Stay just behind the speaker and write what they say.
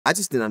I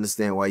just didn't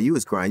understand why you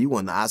was crying. You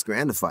won the Oscar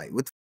and the fight.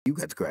 What the you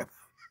got to crap?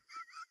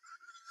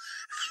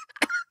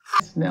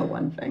 Just know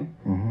one thing.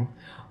 Mm-hmm.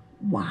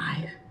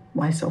 Why?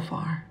 Why so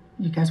far?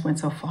 You guys went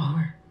so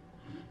far.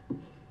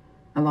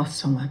 I lost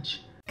so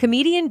much.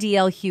 Comedian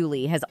DL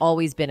Hughley has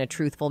always been a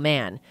truthful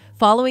man.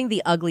 Following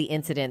the ugly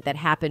incident that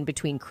happened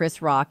between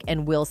Chris Rock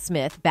and Will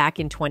Smith back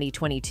in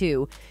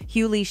 2022,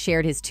 Hughley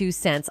shared his 2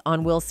 cents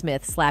on Will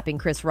Smith slapping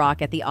Chris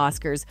Rock at the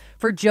Oscars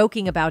for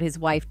joking about his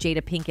wife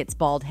Jada Pinkett's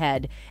bald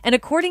head. And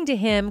according to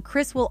him,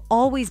 Chris will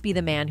always be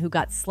the man who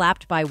got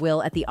slapped by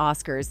Will at the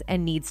Oscars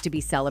and needs to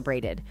be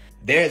celebrated.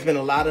 There has been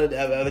a lot of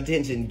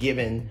attention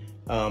given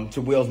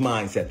to Will's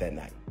mindset that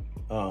night.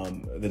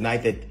 The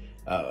night that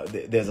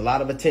there's a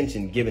lot of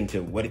attention given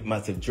to what it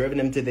must have driven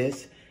him to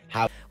this.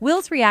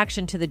 Will's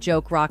reaction to the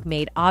joke Rock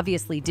made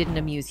obviously didn't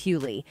amuse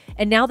Hughley,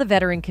 and now the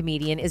veteran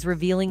comedian is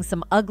revealing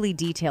some ugly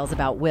details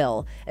about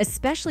Will,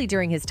 especially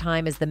during his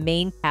time as the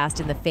main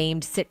cast in the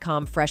famed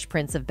sitcom Fresh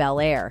Prince of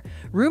Bel-Air.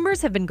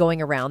 Rumors have been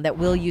going around that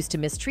Will used to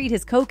mistreat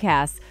his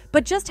co-casts,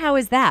 but just how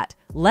is that?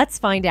 Let's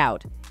find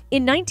out.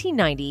 In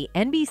 1990,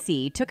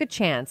 NBC took a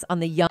chance on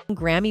the young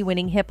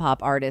Grammy-winning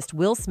hip-hop artist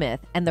Will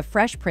Smith and the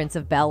Fresh Prince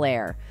of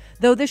Bel-Air.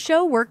 Though the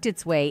show worked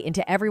its way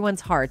into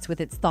everyone's hearts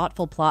with its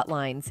thoughtful plot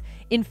lines,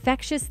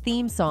 infectious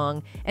theme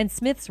song, and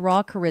Smith's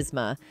raw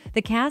charisma,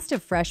 the cast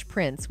of Fresh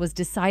Prince was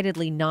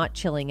decidedly not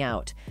chilling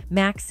out,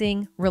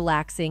 maxing,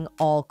 relaxing,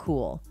 all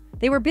cool.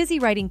 They were busy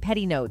writing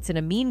petty notes in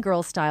a Mean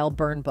Girl-style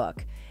burn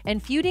book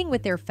and feuding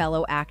with their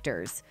fellow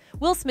actors.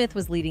 Will Smith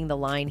was leading the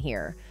line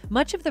here.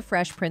 Much of the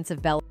Fresh Prince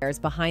of Bel-Air's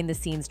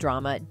behind-the-scenes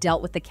drama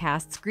dealt with the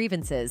cast's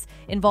grievances,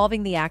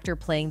 involving the actor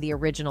playing the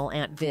original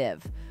Aunt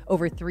Viv.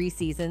 Over 3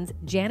 seasons,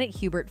 Janet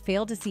Hubert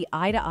failed to see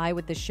eye-to-eye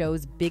with the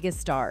show's biggest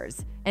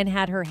stars and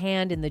had her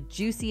hand in the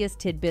juiciest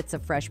tidbits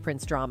of Fresh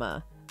Prince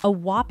drama. A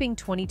whopping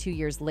 22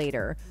 years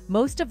later,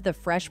 most of the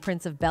Fresh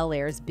Prince of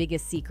Bel-Air's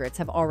biggest secrets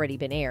have already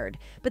been aired.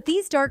 But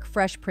these dark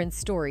Fresh Prince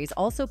stories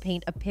also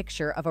paint a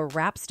picture of a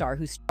rap star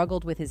who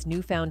struggled with his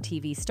newfound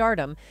TV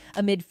stardom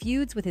amid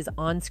feuds with his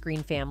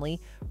on-screen family,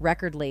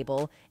 record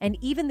label, and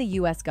even the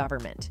U.S.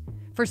 government.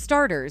 For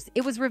starters,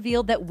 it was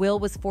revealed that Will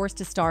was forced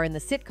to star in the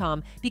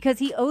sitcom because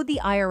he owed the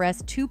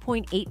IRS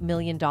 $2.8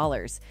 million.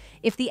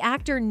 If the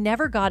actor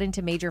never got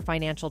into major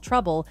financial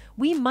trouble,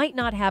 we might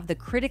not have the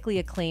critically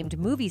acclaimed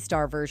movie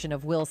star version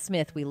of Will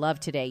Smith we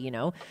love today, you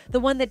know, the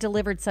one that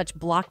delivered such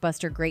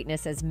blockbuster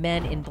greatness as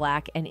Men in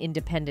Black and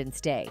Independence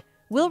Day.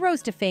 Will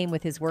rose to fame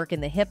with his work in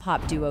the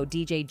hip-hop duo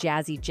DJ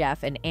Jazzy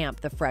Jeff and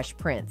Amp the Fresh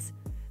Prince.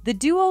 The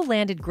duo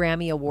landed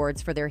Grammy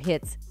Awards for their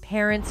hits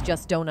Parents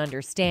Just Don't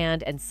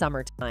Understand and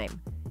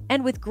Summertime.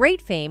 And with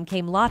great fame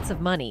came lots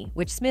of money,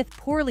 which Smith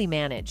poorly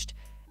managed.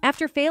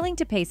 After failing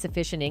to pay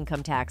sufficient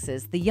income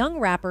taxes, the young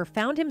rapper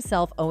found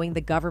himself owing the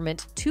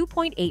government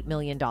 $2.8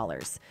 million.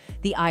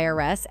 The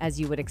IRS, as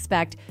you would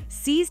expect,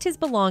 seized his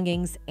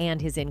belongings and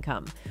his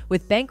income.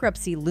 With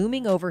bankruptcy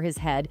looming over his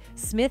head,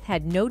 Smith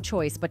had no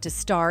choice but to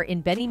star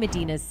in Benny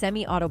Medina's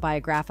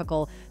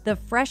semi-autobiographical The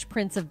Fresh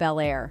Prince of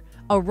Bel-Air,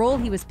 a role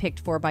he was picked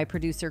for by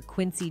producer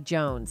Quincy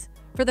Jones.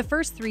 For the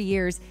first 3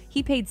 years,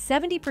 he paid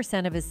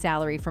 70% of his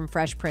salary from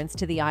Fresh Prince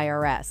to the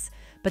IRS.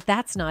 But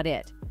that's not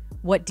it.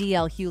 What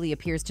DL Hughley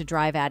appears to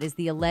drive at is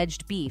the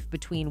alleged beef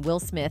between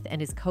Will Smith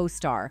and his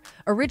co-star,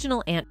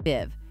 original Aunt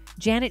Viv.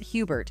 Janet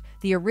Hubert,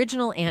 the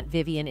original Aunt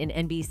Vivian in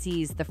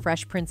NBC's The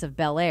Fresh Prince of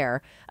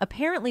Bel-Air,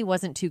 apparently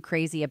wasn't too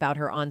crazy about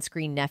her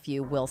on-screen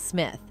nephew, Will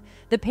Smith.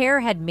 The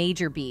pair had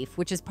major beef,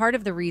 which is part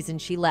of the reason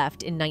she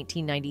left in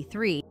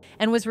 1993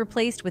 and was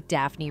replaced with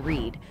Daphne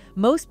Reed.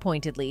 Most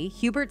pointedly,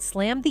 Hubert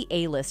slammed the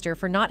A-lister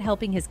for not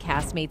helping his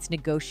castmates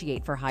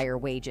negotiate for higher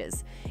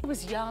wages. He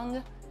was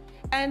young,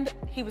 and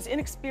he was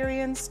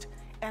inexperienced,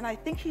 and I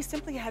think he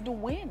simply had to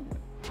win.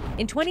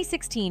 In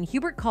 2016,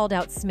 Hubert called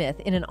out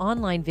Smith in an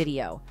online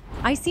video.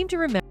 I seem to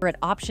remember at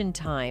option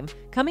time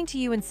coming to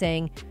you and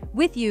saying,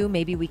 with you,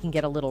 maybe we can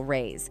get a little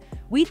raise.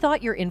 We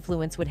thought your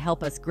influence would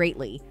help us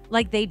greatly,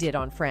 like they did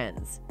on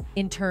Friends.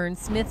 In turn,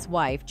 Smith's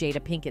wife, Jada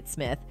Pinkett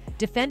Smith,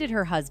 defended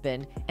her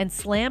husband and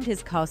slammed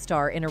his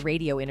co-star in a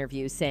radio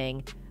interview,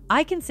 saying,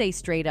 I can say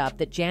straight up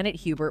that Janet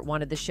Hubert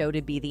wanted the show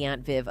to be the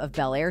Aunt Viv of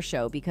Bel-Air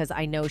show because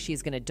I know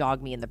she's going to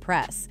dog me in the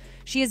press.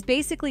 She has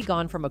basically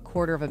gone from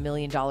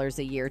 $250,000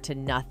 a year to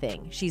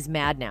nothing. She's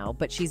mad now,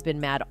 but she's been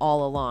mad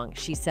all along.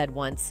 She said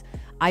once,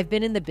 I've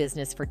been in the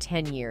business for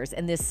 10 years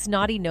and this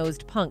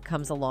snotty-nosed punk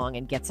comes along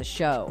and gets a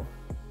show.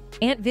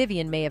 Aunt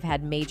Vivian may have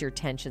had major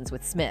tensions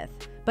with Smith,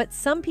 but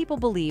some people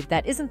believe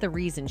that isn't the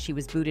reason she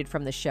was booted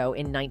from the show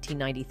in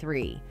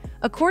 1993.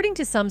 According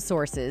to some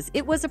sources,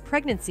 it was a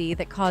pregnancy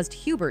that caused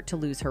Hubert to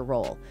lose her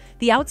role.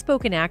 The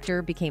outspoken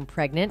actor became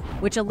pregnant,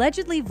 which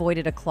allegedly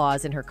voided a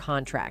clause in her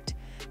contract.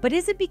 But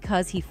is it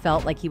because he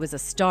felt like he was a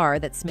star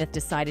that Smith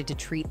decided to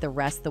treat the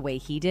rest the way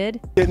he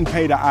did? Didn't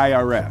pay the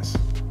IRS.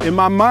 In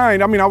my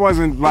mind, I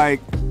wasn't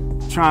like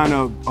trying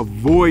to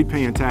avoid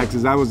paying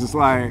taxes. I was just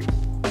like,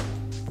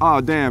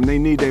 oh damn, they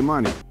need their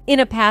money. In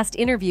a past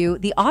interview,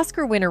 the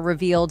Oscar winner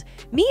revealed,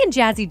 "Me and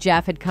Jazzy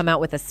Jeff had come out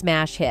with a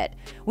smash hit.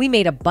 We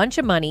made a bunch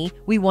of money,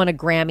 we won a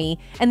Grammy,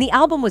 and the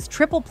album was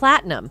triple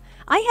platinum.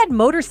 I had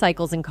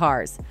motorcycles and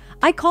cars.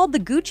 I called the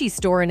Gucci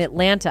store in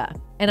Atlanta,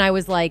 and I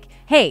was like,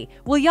 hey,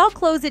 will y'all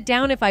close it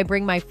down if I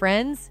bring my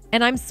friends?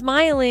 And I'm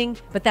smiling,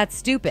 but that's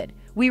stupid.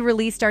 We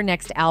released our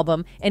next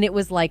album, and it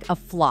was like a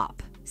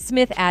flop."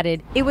 Smith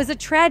added, "It was a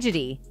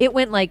tragedy. It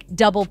went like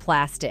double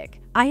plastic.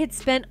 I had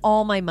spent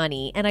all my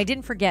money, and I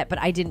didn't forget,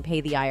 but I didn't pay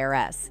the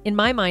IRS. In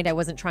my mind, I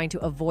wasn't trying to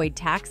avoid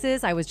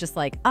taxes. I was just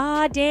like,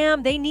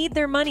 damn, they need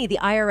their money. The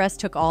IRS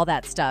took all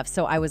that stuff.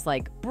 So I was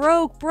like,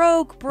 broke,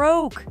 broke,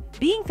 broke."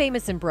 Being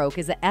famous and broke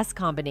is a S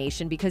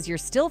combination because you're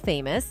still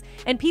famous,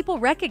 and people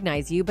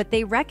recognize you, but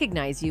they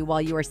recognize you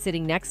while you are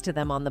sitting next to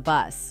them on the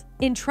bus.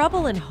 In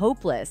Trouble and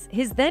Hopeless,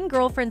 his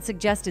then-girlfriend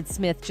suggested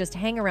Smith just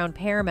hang around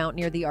Paramount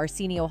near the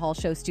Arsenio Hall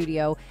show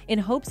studio in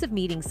hopes of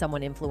meeting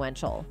someone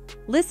influential.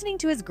 Listening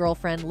to his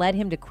girlfriend led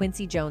him to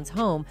Quincy Jones'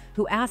 home,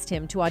 who asked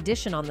him to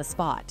audition on the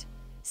spot.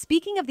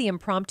 Speaking of the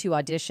impromptu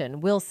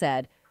audition, Will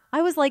said,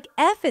 "I was like,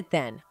 F it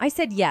then. I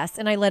said yes,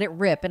 and I let it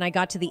rip, and I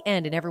got to the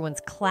end, and everyone's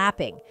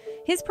clapping."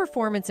 His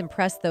performance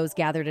impressed those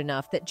gathered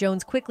enough that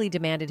Jones quickly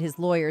demanded his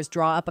lawyers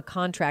draw up a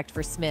contract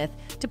for Smith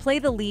to play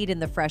the lead in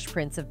The Fresh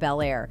Prince of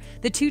Bel-Air.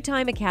 The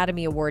two-time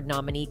Academy Award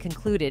nominee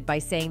concluded by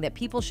saying that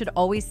people should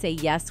always say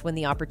yes when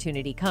the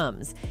opportunity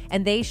comes,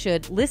 and they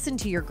should listen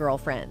to your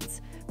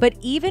girlfriends. But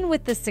even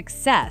with the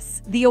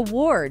success, the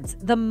awards,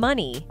 the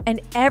money, and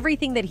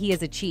everything that he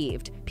has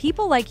achieved,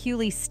 people like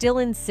Hughley still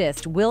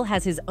insist Will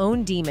has his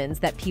own demons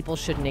that people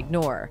shouldn't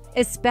ignore,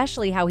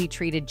 especially how he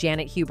treated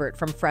Janet Hubert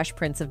from Fresh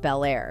Prince of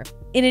Bel-Air.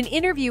 In an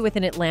interview with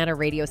an Atlanta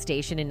radio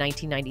station in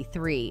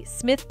 1993,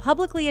 Smith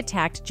publicly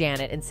attacked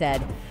Janet and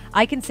said,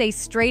 "I can say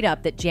straight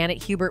up that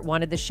Janet Hubert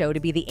wanted the show to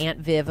be the Aunt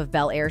Viv of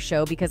Bel-Air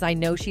show because I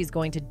know she's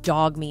going to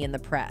dog me in the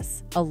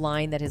press," a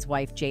line that his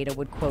wife Jada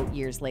would quote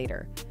years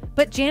later.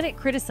 But Janet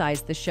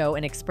criticized the show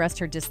and expressed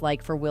her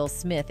dislike for Will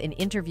Smith in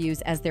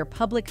interviews as their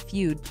public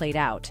feud played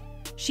out.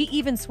 She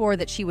even swore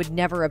that she would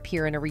never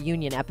appear in a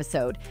reunion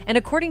episode, and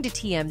according to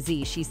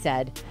TMZ, she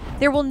said,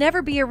 "There will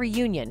never be a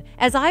reunion,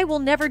 as I will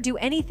never do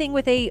anything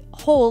with a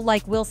hole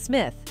like Will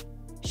Smith."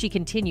 She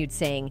continued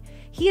saying,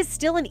 "He is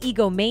still an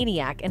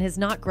egomaniac and has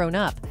not grown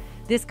up.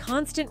 This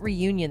constant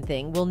reunion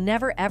thing will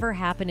never ever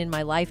happen in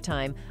my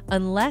lifetime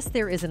unless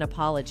there is an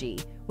apology,"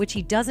 which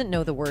he doesn't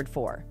know the word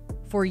for.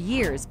 For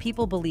years,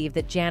 people believed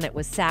that Janet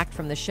was sacked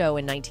from the show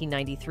in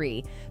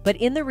 1993, but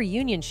in the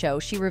reunion show,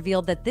 she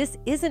revealed that this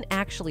isn't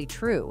actually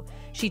true.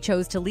 She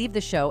chose to leave the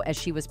show as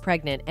she was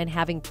pregnant and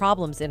having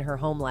problems in her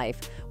home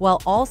life,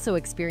 while also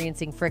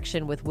experiencing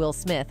friction with Will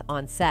Smith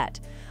on set.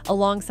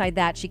 Alongside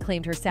that, she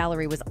claimed her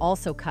salary was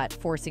also cut,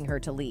 forcing her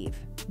to leave.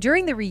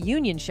 During the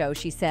reunion show,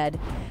 she said,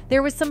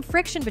 "There was some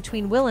friction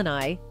between Will and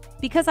I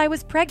because I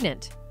was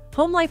pregnant.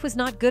 Home life was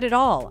not good at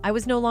all. I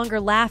was no longer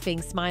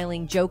laughing,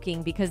 smiling,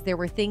 joking because there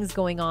were things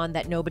going on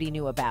that nobody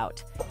knew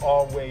about."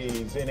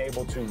 Always been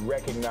able to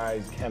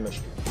recognize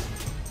chemistry.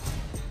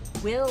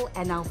 Will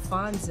and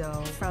Alfonso,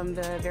 from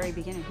the very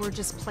beginning, were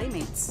just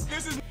playmates.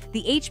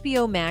 The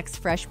HBO Max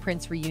Fresh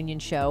Prince reunion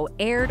show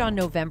aired on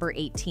November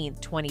 18,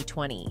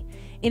 2020.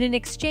 In an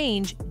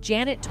exchange,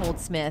 Janet told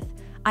Smith,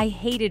 "I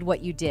hated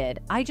what you did.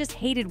 I just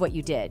hated what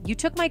you did. You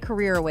took my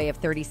career away of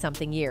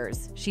 30-something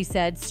years," she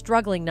said,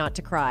 struggling not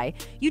to cry.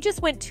 "You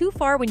just went too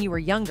far when you were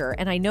younger,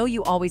 and I know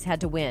you always had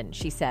to win,"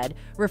 she said,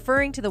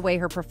 referring to the way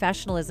her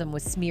professionalism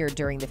was smeared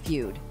during the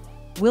feud.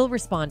 Will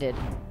responded,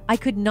 "I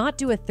could not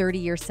do a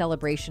 30-year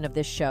celebration of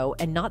this show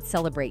and not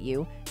celebrate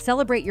you,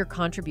 celebrate your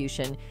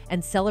contribution,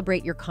 and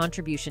celebrate your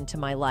contribution to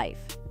my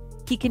life."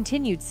 He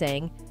continued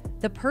saying,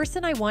 "The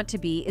person I want to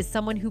be is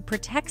someone who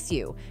protects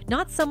you,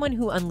 not someone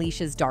who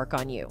unleashes dark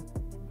on you."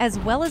 As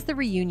well as the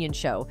reunion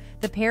show,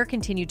 the pair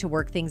continued to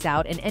work things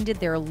out and ended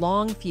their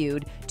long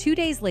feud 2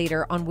 days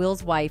later on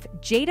Will's wife,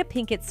 Jada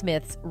Pinkett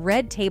Smith's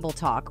Red Table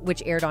Talk,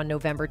 which aired on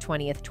November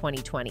 20th,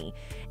 2020.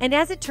 And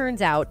as it turns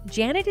out,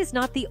 Janet is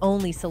not the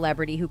only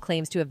celebrity who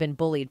claims to have been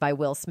bullied by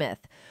Will Smith.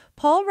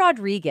 Paul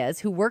Rodriguez,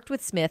 who worked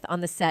with Smith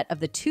on the set of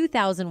the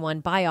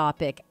 2001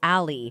 biopic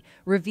Ali,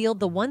 revealed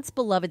the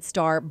once-beloved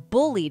star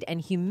bullied and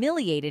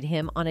humiliated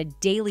him on a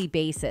daily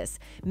basis,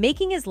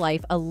 making his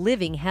life a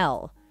living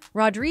hell.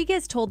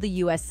 Rodriguez told the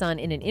U.S. Sun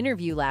in an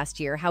interview last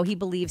year how he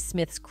believes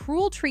Smith's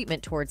cruel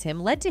treatment towards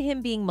him led to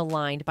him being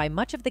maligned by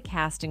much of the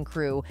cast and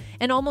crew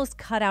and almost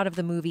cut out of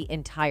the movie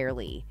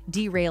entirely,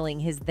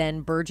 derailing his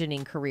then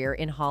burgeoning career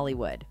in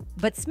Hollywood.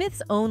 But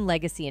Smith's own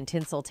legacy in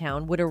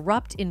Tinseltown would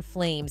erupt in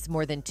flames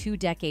more than 2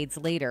 decades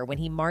later when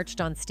he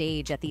marched on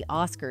stage at the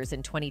Oscars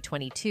in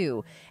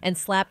 2022 and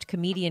slapped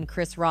comedian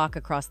Chris Rock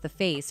across the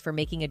face for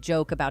making a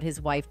joke about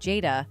his wife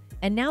Jada.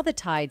 And now the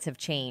tides have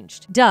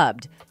changed.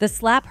 Dubbed the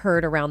slap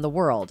heard around the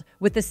world,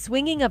 with the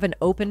swinging of an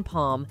open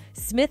palm,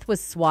 Smith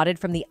was swatted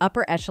from the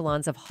upper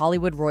echelons of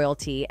Hollywood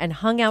royalty and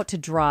hung out to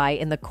dry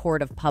in the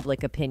court of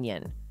public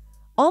opinion.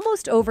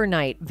 Almost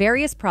overnight,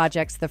 various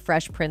projects The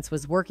Fresh Prince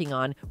was working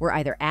on were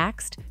either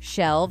axed,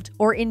 shelved,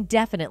 or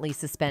indefinitely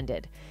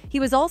suspended. He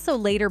was also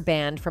later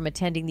banned from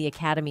attending the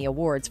Academy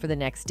Awards for the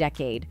next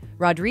decade.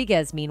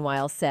 Rodriguez,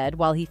 meanwhile, said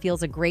while he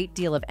feels a great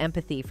deal of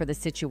empathy for the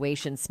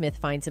situation Smith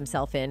finds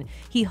himself in,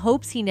 he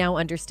hopes he now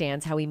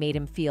understands how he made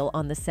him feel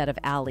on the set of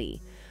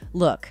Ali.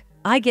 Look,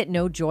 I get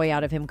no joy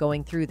out of him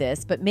going through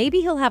this, but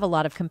maybe he'll have a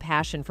lot of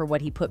compassion for what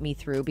he put me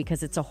through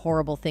because it's a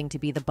horrible thing to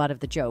be the butt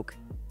of the joke,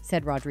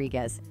 said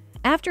Rodriguez.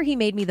 After he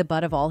made me the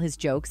butt of all his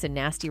jokes and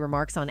nasty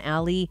remarks on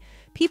Ali,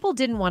 people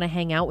didn't want to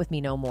hang out with me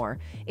no more.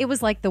 It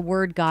was like the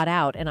word got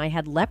out and I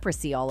had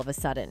leprosy all of a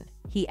sudden.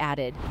 He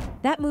added,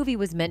 that movie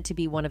was meant to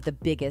be one of the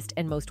biggest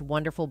and most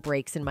wonderful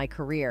breaks in my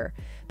career,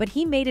 but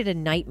he made it a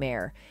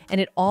nightmare,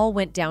 and it all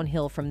went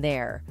downhill from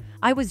there.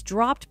 I was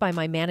dropped by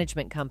my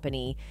management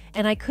company,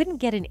 and I couldn't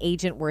get an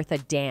agent worth a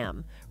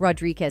damn,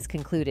 Rodriguez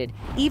concluded.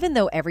 Even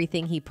though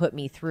everything he put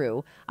me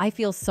through, I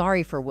feel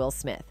sorry for Will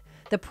Smith.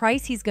 The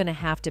price he's going to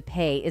have to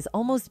pay is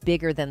almost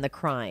bigger than the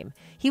crime.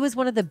 He was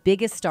one of the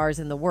biggest stars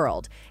in the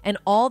world, and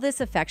all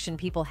this affection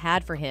people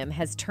had for him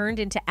has turned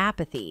into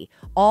apathy,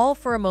 all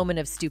for a moment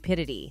of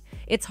stupidity.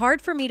 It's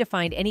hard for me to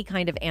find any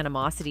kind of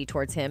animosity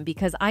towards him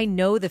because I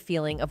know the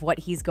feeling of what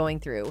he's going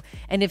through,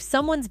 and if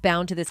someone's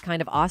bound to this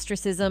kind of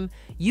ostracism,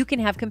 you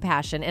can have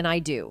compassion, and I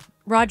do.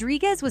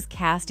 Rodriguez was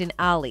cast in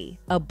Ali,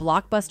 a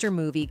blockbuster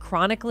movie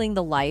chronicling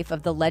the life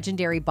of the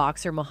legendary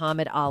boxer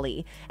Muhammad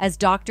Ali, as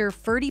Dr.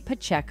 Ferdy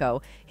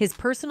Pacheco, his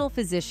personal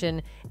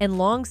physician and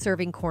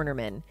long-serving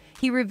cornerman.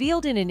 He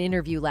revealed in an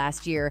interview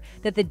last year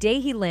that the day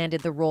he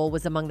landed the role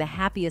was among the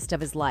happiest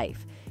of his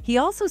life. He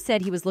also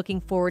said he was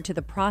looking forward to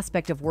the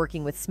prospect of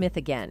working with Smith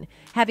again,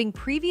 having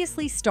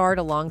previously starred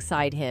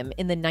alongside him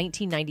in the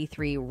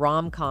 1993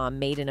 rom-com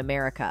Made in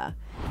America.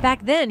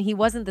 Back then, he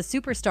wasn't the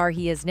superstar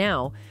he is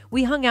now.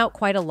 We hung out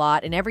quite a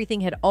lot and everything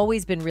had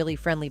always been really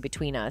friendly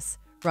between us,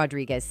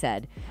 Rodriguez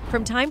said.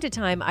 From time to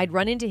time, I'd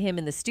run into him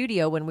in the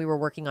studio when we were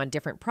working on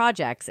different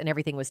projects and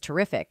everything was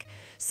terrific.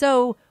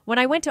 So, when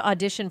I went to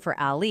audition for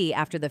Ali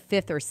after the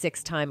 5th or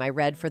 6th time I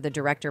read for the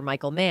director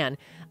Michael Mann,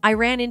 I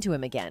ran into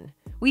him again.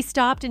 We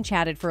stopped and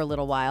chatted for a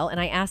little while and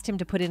I asked him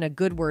to put in a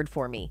good word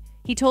for me.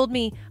 He told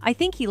me, I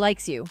think he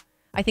likes you.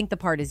 I think the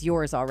part is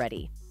yours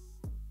already.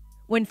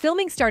 When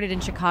filming started in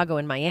Chicago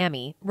and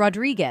Miami,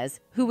 Rodriguez,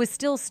 who was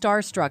still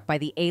starstruck by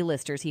the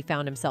A-listers he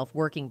found himself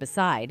working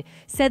beside,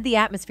 said the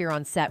atmosphere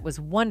on set was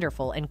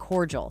wonderful and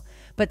cordial.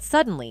 But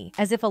suddenly,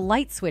 as if a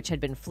light switch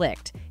had been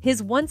flicked,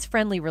 his once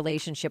friendly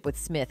relationship with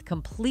Smith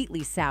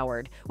completely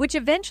soured, which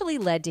eventually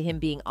led to him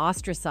being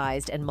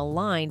ostracized and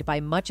maligned by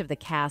much of the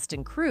cast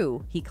and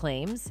crew, he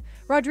claims.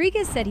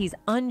 Rodriguez said he's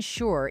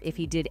unsure if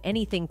he did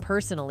anything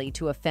personally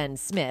to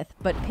offend Smith,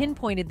 but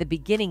pinpointed the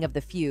beginning of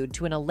the feud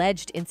to an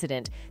alleged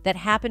incident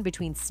that happened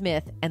between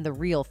Smith and the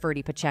real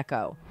Ferdy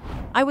Pacheco.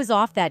 I was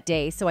off that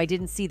day, so I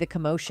didn't see the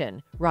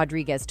commotion,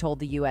 Rodriguez told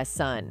the U.S.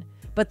 Sun.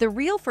 But the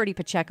real Ferdy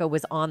Pacheco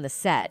was on the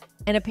set,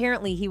 and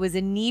apparently he was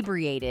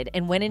inebriated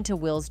and went into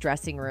Will's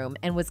dressing room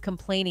and was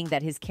complaining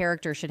that his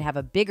character should have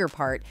a bigger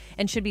part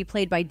and should be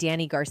played by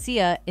Danny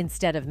Garcia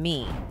instead of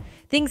me.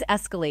 Things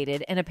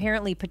escalated, and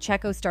apparently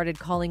Pacheco started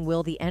calling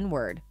Will the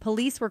N-word.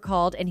 Police were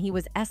called, and he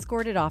was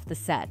escorted off the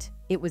set.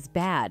 It was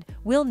bad.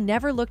 Will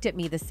never looked at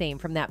me the same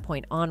from that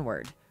point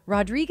onward.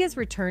 Rodriguez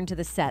returned to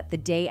the set the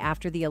day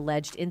after the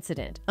alleged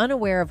incident,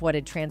 unaware of what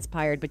had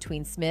transpired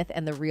between Smith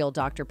and the real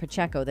Dr.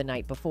 Pacheco the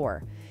night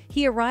before.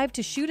 He arrived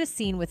to shoot a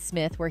scene with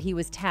Smith where he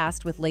was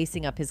tasked with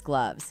lacing up his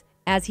gloves.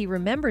 As he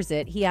remembers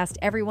it, he asked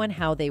everyone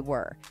how they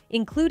were,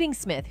 including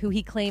Smith, who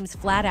he claims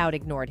flat out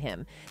ignored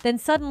him. Then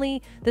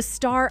suddenly, the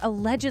star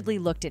allegedly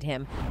looked at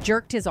him,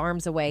 jerked his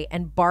arms away,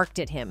 and barked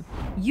at him.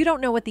 "You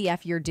don't know what the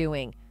F you're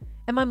doing."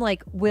 And I'm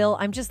like, "Will,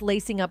 I'm just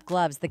lacing up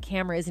gloves. The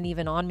camera isn't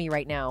even on me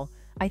right now."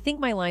 I think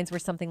my lines were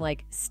something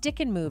like,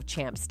 "Stick and move,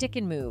 champ, stick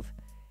and move."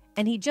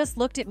 And he just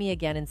looked at me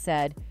again and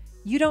said,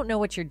 "You don't know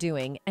what you're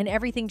doing," and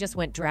everything just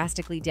went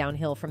drastically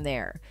downhill from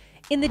there.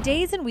 In the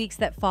days and weeks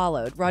that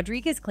followed,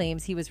 Rodriguez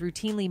claims he was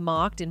routinely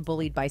mocked and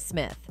bullied by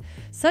Smith.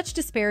 Such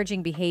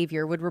disparaging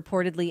behavior would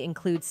reportedly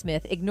include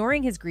Smith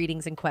ignoring his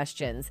greetings and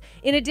questions,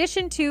 in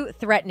addition to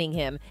threatening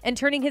him and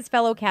turning his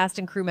fellow cast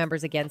and crew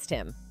members against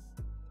him.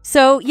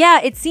 So,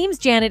 yeah, it seems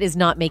Janet is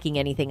not making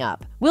anything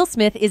up. Will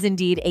Smith is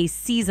indeed a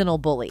seasonal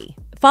bully.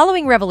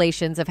 Following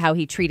revelations of how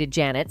he treated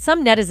Janet,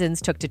 some netizens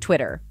took to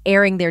Twitter,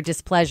 airing their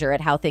displeasure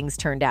at how things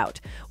turned out.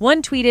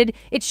 One tweeted,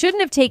 "It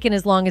shouldn't have taken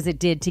as long as it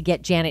did to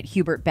get Janet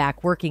Hubert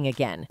back working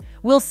again.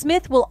 Will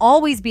Smith will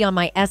always be on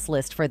my S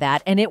list for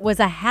that, and it was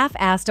a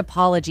half-assed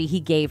apology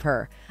he gave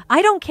her.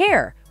 I don't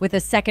care," with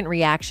a second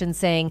reaction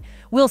saying,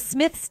 "Will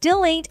Smith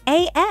still ain't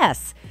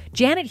AS."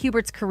 Janet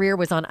Hubert's career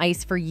was on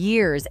ice for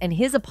years, and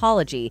his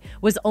apology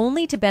was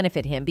only to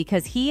benefit him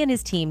because he and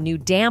his team knew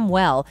damn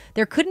well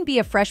there couldn't be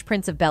a Fresh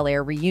Prince of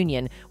Bel-Air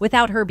reunion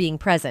without her being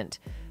present.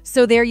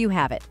 So there you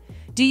have it.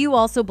 Do you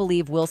also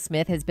believe Will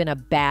Smith has been a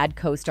bad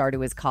co-star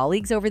to his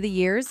colleagues over the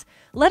years?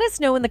 Let us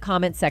know in the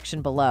comment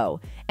section below.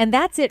 And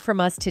that's it from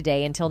us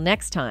today. Until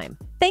next time,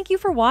 thank you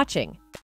for watching.